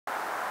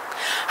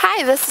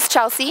Hi, this is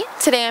Chelsea.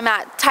 Today I'm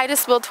at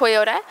Titus-Will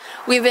Toyota.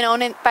 We've been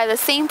owned by the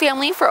same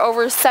family for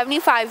over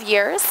 75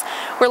 years.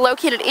 We're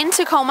located in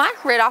Tacoma,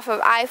 right off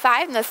of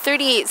I-5 and the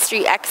 38th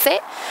Street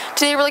exit.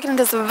 Today we're looking at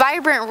this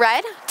vibrant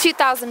red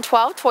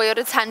 2012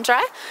 Toyota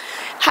Tundra.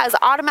 Has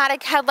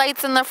automatic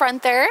headlights in the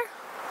front there,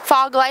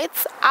 fog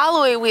lights,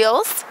 alloy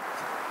wheels,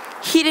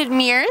 heated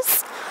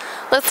mirrors.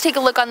 Let's take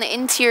a look on the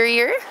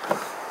interior.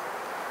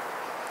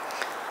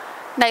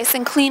 Nice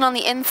and clean on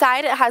the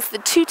inside. It has the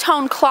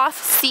two-tone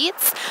cloth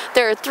seats.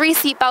 There are 3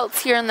 seat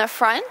belts here in the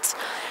front.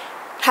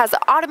 It has an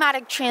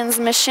automatic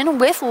transmission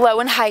with low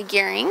and high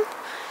gearing.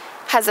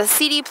 Has a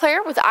CD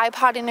player with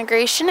iPod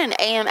integration and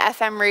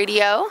AM/FM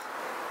radio.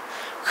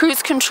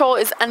 Cruise control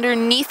is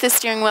underneath the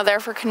steering wheel there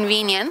for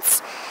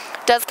convenience.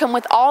 It does come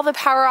with all the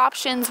power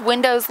options,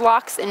 windows,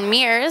 locks, and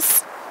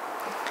mirrors.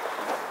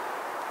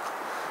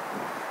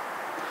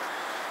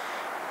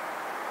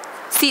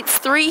 Seats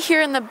 3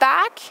 here in the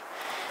back.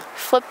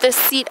 Flip this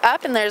seat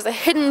up and there's a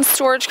hidden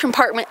storage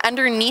compartment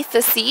underneath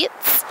the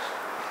seats.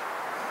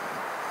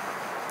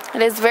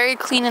 It is very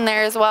clean in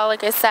there as well,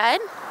 like I said.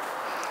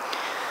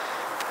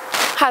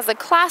 Has a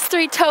Class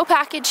 3 tow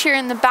package here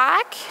in the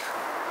back.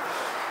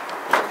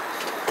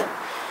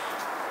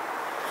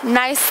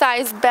 Nice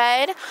size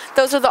bed.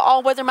 Those are the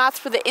all-weather mats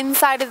for the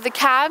inside of the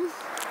cab.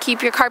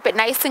 Keep your carpet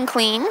nice and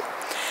clean.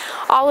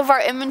 All of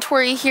our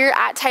inventory here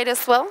at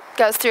Titus-Will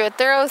goes through a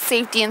thorough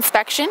safety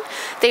inspection.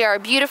 They are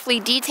beautifully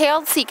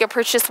detailed, so you can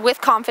purchase with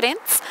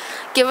confidence.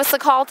 Give us a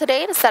call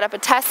today to set up a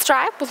test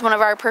drive with one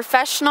of our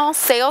professional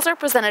sales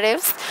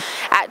representatives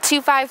at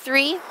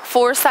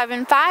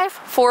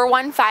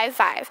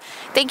 253-475-4155.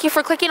 Thank you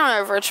for clicking on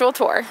our virtual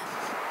tour.